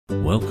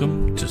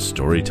Welcome to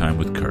Storytime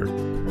with Kurt.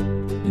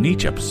 In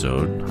each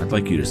episode, I'd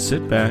like you to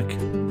sit back,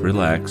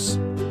 relax,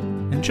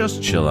 and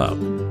just chill out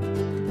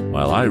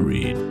while I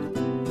read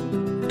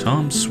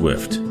Tom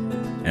Swift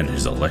and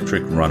His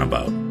Electric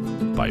Runabout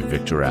by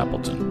Victor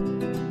Appleton.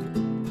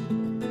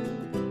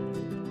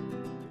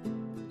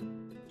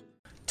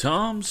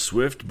 Tom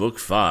Swift, Book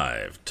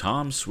 5,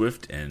 Tom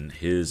Swift and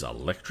His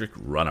Electric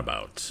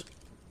Runabout.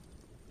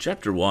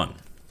 Chapter 1,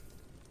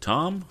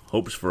 Tom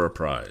Hopes for a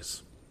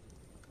Prize.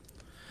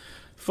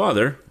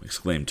 "Father,"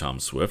 exclaimed Tom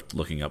Swift,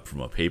 looking up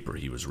from a paper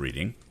he was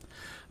reading,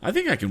 "I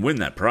think I can win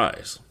that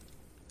prize."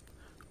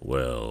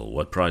 "Well,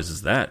 what prize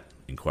is that?"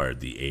 inquired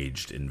the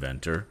aged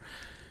inventor.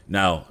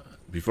 Now,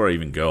 before I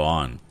even go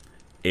on,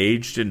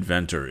 aged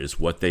inventor is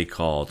what they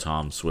call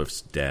Tom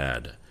Swift's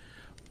dad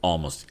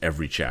almost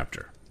every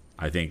chapter.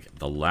 I think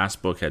the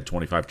last book had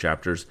 25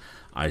 chapters.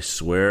 I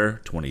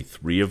swear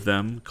 23 of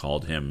them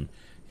called him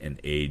an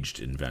aged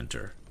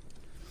inventor.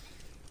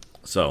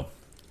 So,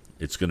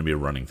 it's going to be a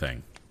running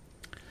thing.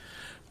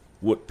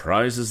 "What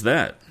prize is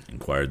that?"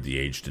 inquired the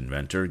aged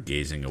inventor,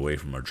 gazing away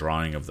from a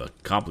drawing of the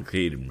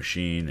complicated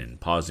machine and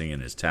pausing in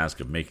his task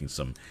of making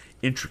some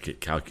intricate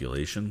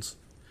calculations.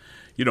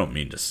 "You don't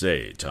mean to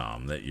say,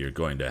 Tom, that you're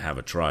going to have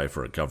a try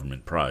for a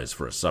government prize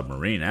for a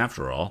submarine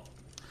after all?"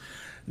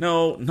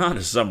 "No, not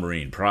a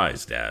submarine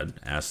prize, Dad,"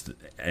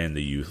 and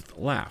the youth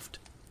laughed.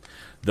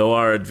 "Though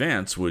our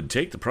advance would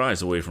take the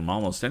prize away from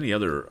almost any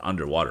other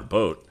underwater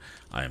boat,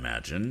 I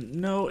imagine.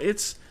 No,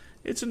 it's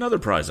another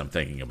prize I'm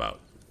thinking about."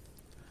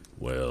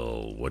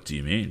 "Well, what do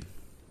you mean?"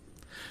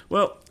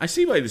 "Well, I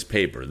see by this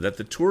paper that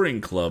the Touring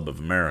Club of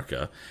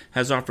America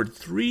has offered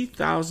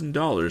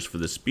 $3,000 for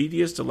the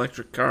speediest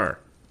electric car.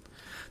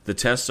 The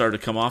tests are to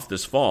come off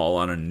this fall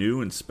on a new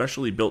and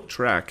specially built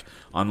track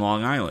on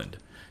Long Island,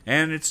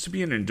 and it's to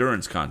be an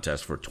endurance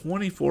contest for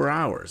 24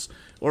 hours,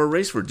 or a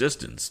race for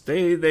distance.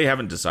 They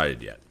haven't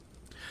decided yet.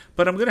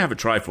 But I'm going to have a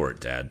try for it,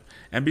 Dad,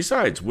 and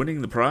besides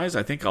winning the prize,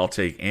 I think I'll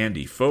take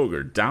Andy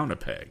Foger down a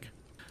peg."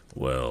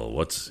 "Well,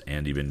 what's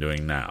Andy been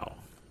doing now?"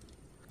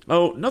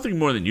 "Oh, nothing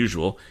more than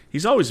usual.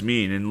 He's always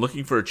mean and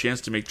looking for a chance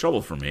to make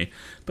trouble for me,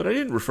 but I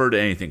didn't refer to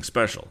anything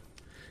special.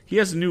 He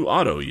has a new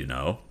auto, you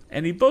know,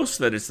 and he boasts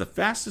that it's the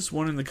fastest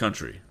one in the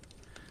country.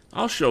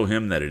 I'll show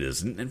him that it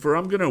isn't, and for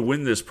I'm going to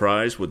win this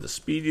prize with the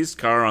speediest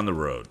car on the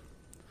road."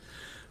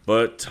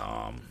 "But,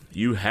 Tom,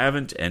 you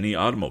haven't any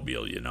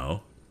automobile, you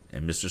know,"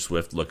 and Mr.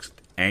 Swift looked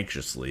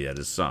anxiously at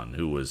his son,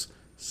 who was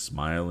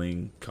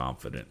smiling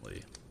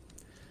confidently.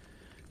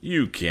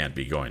 "You can't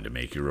be going to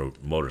make your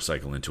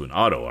motorcycle into an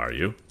auto, are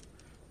you?"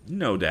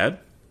 "No, Dad."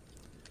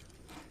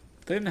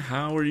 "Then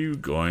how are you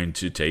going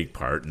to take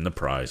part in the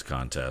prize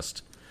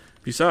contest?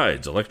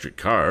 Besides, electric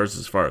cars,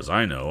 as far as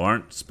I know,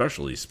 aren't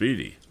specially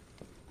speedy."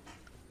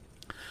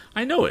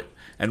 "I know it,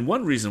 and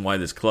one reason why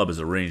this club has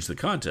arranged the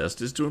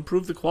contest is to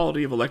improve the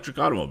quality of electric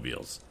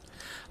automobiles.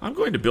 I'm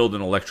going to build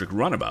an electric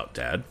runabout,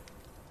 Dad."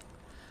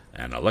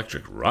 "An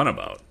electric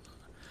runabout?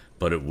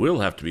 But it will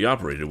have to be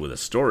operated with a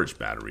storage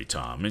battery,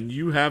 Tom, and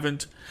you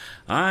haven't—"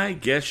 "I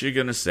guess you're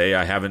going to say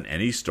I haven't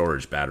any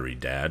storage battery,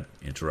 Dad,"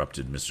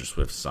 interrupted Mr.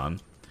 Swift's son.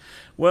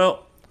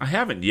 "Well, I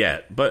haven't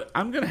yet, but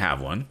I'm going to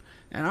have one,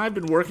 and I've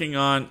been working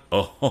on—"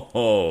 "Oh, ho,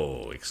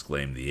 ho,"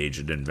 exclaimed the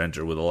aged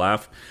inventor with a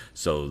laugh.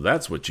 "So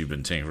that's what you've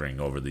been tinkering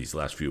over these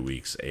last few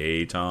weeks,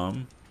 eh,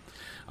 Tom?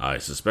 I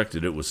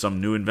suspected it was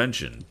some new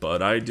invention,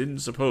 but I didn't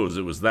suppose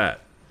it was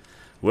that.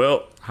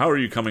 Well, how are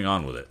you coming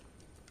on with it?"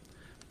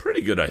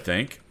 "Pretty good, I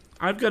think.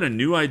 I've got a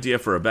new idea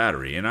for a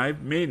battery, and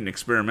I've made an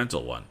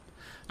experimental one.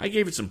 I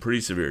gave it some pretty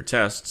severe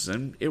tests,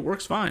 and it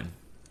works fine."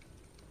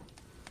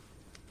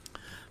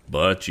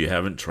 "But you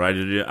haven't tried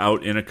it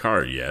out in a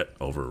car yet,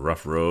 over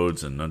rough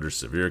roads and under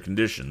severe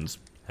conditions,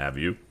 have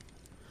you?"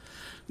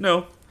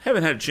 "No,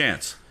 haven't had a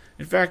chance.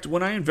 In fact,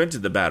 when I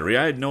invented the battery,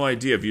 I had no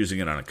idea of using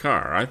it on a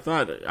car. I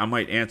thought I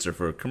might answer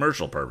for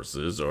commercial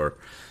purposes, or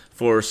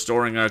for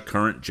storing a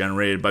current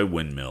generated by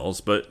windmills,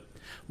 but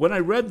when I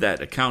read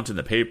that account in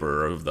the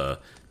paper of the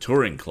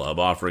Touring Club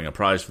offering a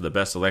prize for the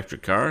best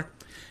electric car,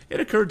 it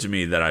occurred to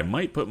me that I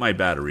might put my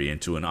battery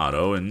into an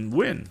auto and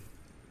win."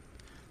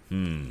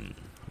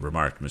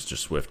 Remarked Mr.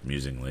 Swift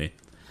musingly.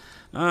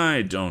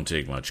 "I don't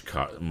take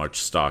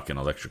much stock in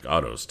electric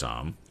autos,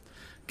 Tom.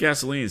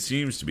 Gasoline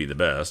seems to be the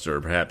best,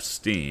 or perhaps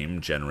steam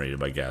generated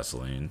by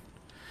gasoline.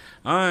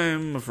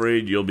 I'm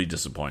afraid you'll be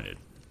disappointed.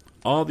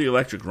 All the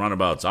electric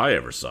runabouts I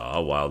ever saw,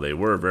 while they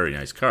were very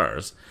nice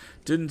cars,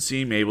 didn't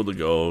seem able to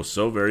go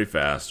so very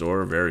fast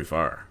or very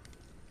far."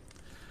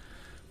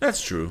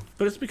 "That's true,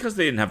 but it's because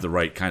they didn't have the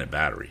right kind of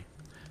battery.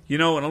 You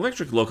know, an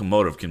electric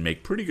locomotive can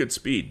make pretty good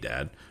speed,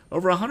 Dad,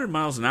 over 100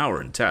 miles an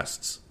hour in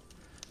tests."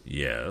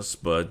 "Yes,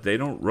 but they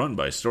don't run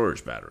by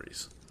storage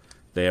batteries.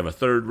 They have a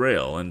third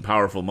rail and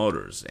powerful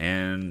motors,"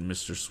 and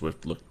Mr.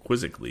 Swift looked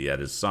quizzically at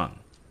his son.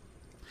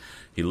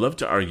 He loved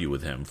to argue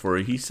with him, for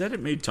he said it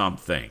made Tom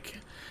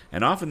think,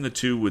 and often the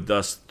two would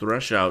thus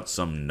thresh out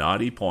some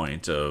knotty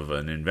point of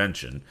an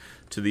invention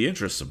to the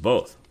interests of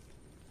both.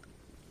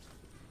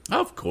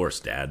 "Of course,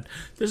 Dad,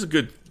 there's a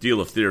good deal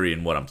of theory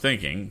in what I'm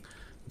thinking,"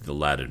 the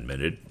lad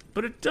admitted,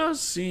 but it does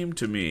seem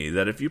to me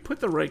that if you put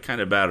the right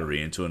kind of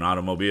battery into an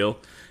automobile,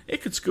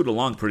 it could scoot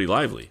along pretty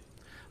lively.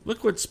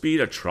 Look what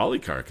speed a trolley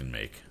car can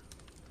make.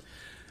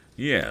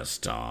 Yes,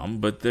 Tom,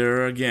 but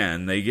there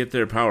again, they get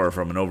their power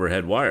from an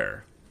overhead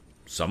wire.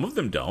 Some of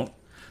them don't.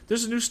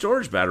 There's a new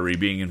storage battery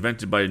being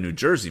invented by a New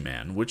Jersey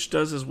man, which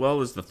does as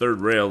well as the third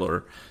rail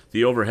or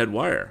the overhead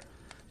wire.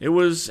 It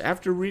was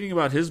after reading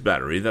about his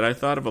battery that I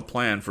thought of a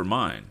plan for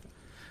mine.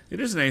 It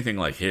isn't anything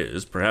like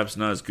his, perhaps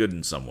not as good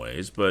in some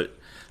ways, but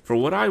for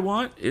what I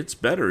want, it's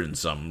better in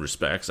some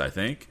respects, I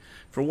think.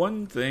 For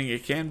one thing,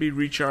 it can be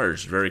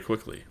recharged very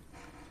quickly.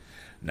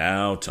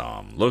 Now,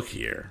 Tom, look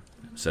here,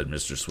 said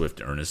Mr.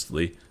 Swift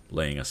earnestly,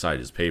 laying aside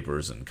his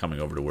papers and coming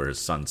over to where his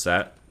son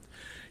sat.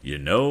 You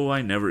know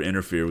I never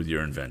interfere with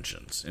your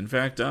inventions. In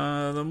fact,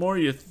 the more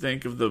you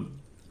think of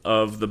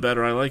the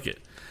better I like it.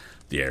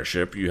 The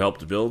airship you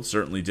helped build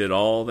certainly did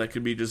all that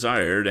could be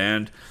desired,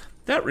 and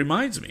that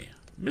reminds me,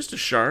 Mr.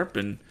 Sharp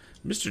and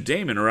Mr.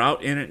 Damon are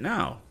out in it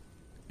now,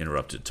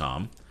 interrupted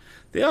Tom.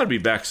 They ought to be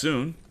back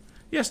soon.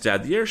 Yes,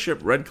 Dad, the airship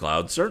Red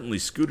Cloud certainly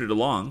scooted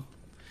along.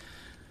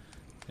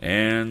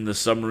 And the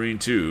submarine,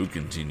 too,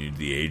 continued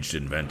the aged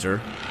inventor.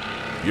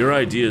 Your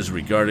ideas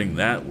regarding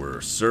that were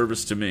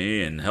service to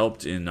me and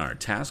helped in our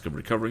task of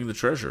recovering the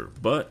treasure,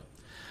 but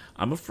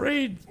I'm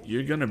afraid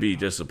you're going to be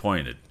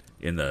disappointed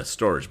in the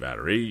storage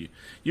battery.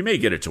 You may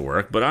get it to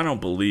work, but I don't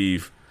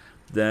believe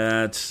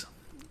that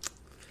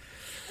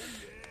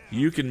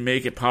you can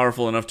make it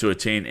powerful enough to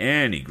attain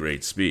any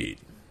great speed.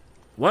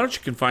 Why don't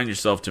you confine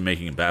yourself to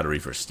making a battery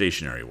for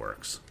stationary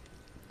works?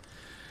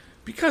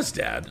 Because,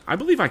 Dad, I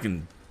believe I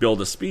can build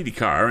a speedy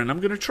car, and I'm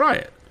going to try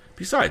it.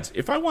 Besides,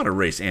 if I want to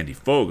race Andy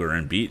Foger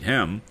and beat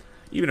him,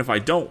 even if I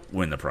don't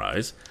win the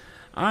prize,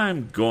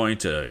 I'm going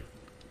to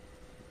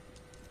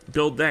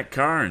build that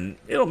car, and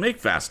it'll make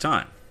fast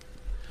time.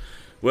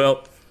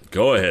 Well,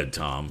 go ahead,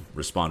 Tom,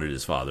 responded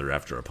his father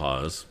after a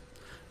pause.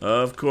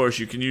 Of course,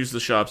 you can use the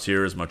shops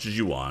here as much as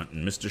you want,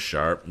 and Mr.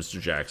 Sharp, Mr.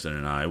 Jackson,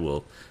 and I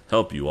will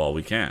help you all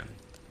we can.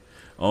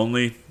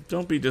 Only,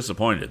 don't be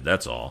disappointed,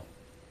 that's all.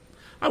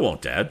 I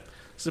won't, Dad.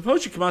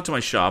 Suppose you come out to my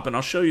shop, and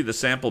I'll show you the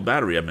sample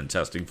battery I've been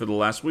testing for the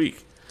last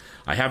week.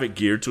 I have it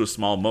geared to a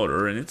small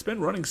motor, and it's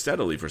been running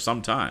steadily for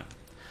some time.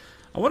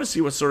 I want to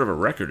see what sort of a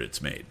record it's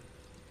made.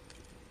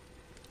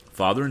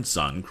 Father and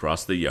son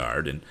crossed the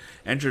yard and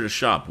entered a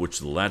shop which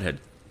the lad had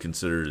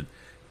considered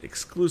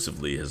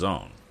exclusively his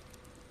own.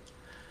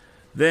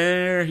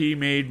 There he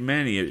made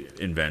many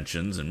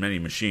inventions and many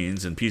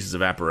machines and pieces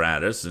of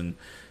apparatus, and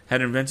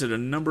had invented a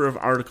number of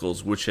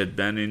articles which had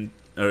been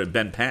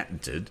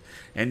patented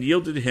and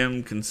yielded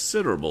him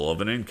considerable of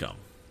an income.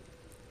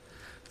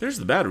 There's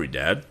the battery,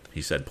 Dad,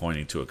 he said,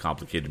 pointing to a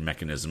complicated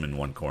mechanism in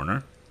one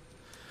corner.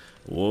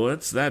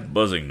 What's that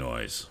buzzing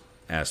noise?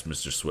 Asked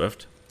Mr.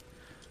 Swift.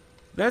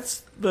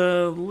 That's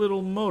the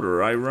little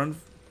motor I run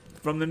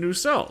from the new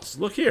cells.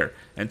 Look here.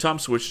 And Tom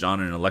switched on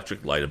an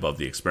electric light above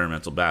the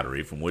experimental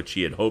battery from which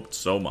he had hoped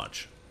so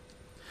much.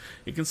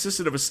 It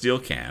consisted of a steel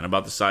can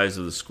about the size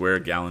of the square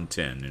gallon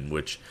tin in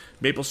which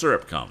maple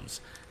syrup comes,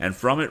 and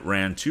from it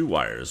ran two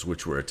wires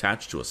which were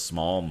attached to a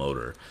small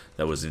motor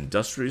that was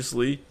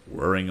industriously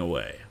whirring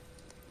away.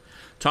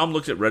 Tom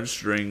looked at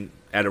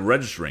a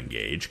registering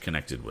gauge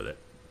connected with it.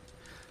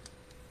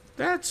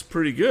 That's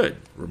pretty good,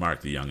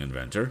 remarked the young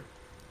inventor.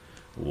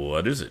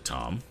 What is it,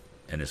 Tom?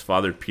 And his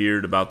father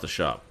peered about the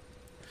shop.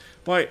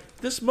 Why,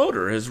 this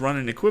motor has run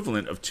an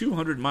equivalent of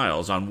 200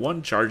 miles on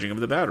one charging of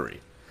the battery.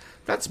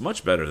 That's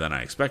much better than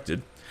I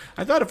expected.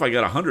 I thought if I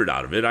got 100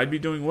 out of it, I'd be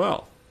doing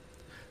well.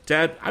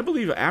 Dad, I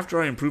believe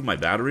after I improve my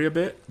battery a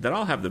bit, that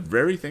I'll have the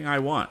very thing I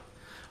want.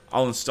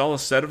 I'll install a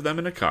set of them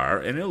in a car,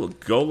 and it'll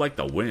go like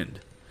the wind.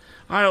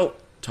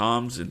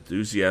 Tom's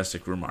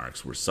enthusiastic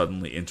remarks were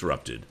suddenly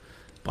interrupted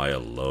by a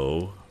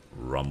low,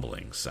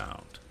 rumbling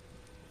sound.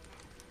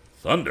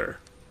 Thunder!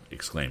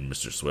 Exclaimed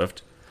Mr.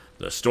 Swift.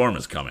 The storm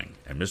is coming,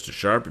 and Mr.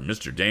 Sharp and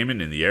Mr.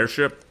 Damon in the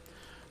airship.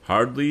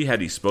 Hardly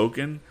had he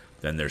spoken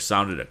than there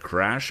sounded a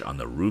crash on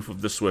the roof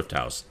of the Swift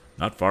house,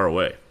 not far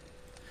away.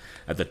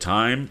 At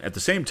the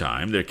same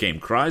time, there came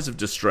cries of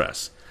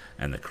distress,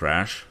 and the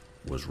crash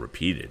was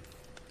repeated.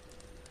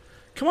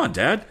 Come on,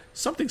 Dad,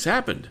 something's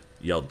happened,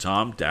 yelled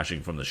Tom,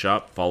 dashing from the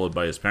shop, followed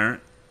by his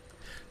parent.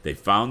 They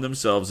found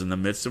themselves in the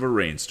midst of a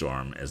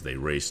rainstorm as they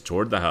raced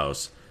toward the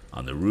house,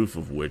 on the roof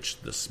of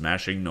which the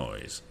smashing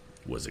noise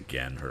was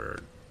again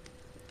heard.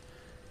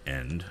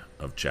 End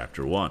of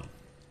Chapter 1.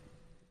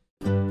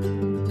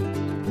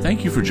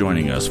 Thank you for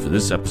joining us for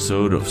this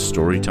episode of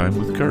Storytime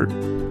with Kurt.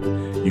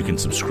 You can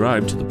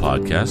subscribe to the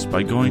podcast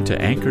by going to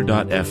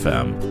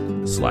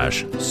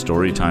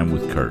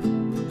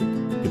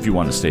anchor.fm/storytimewithkurt. If you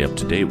want to stay up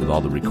to date with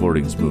all the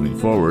recordings moving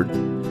forward,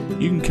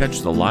 you can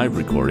catch the live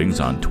recordings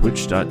on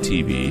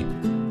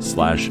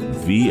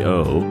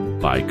twitch.tv/VO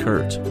by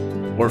Kurt,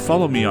 or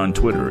follow me on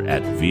Twitter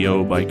at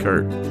VO by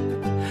Kurt.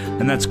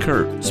 And that's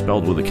Kurt,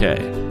 spelled with a K.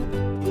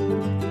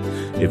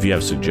 If you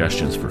have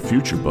suggestions for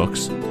future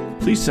books,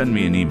 please send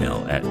me an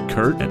email at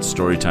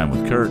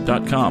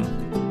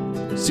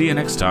kurt@storytimewithkurt.com. See you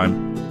next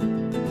time.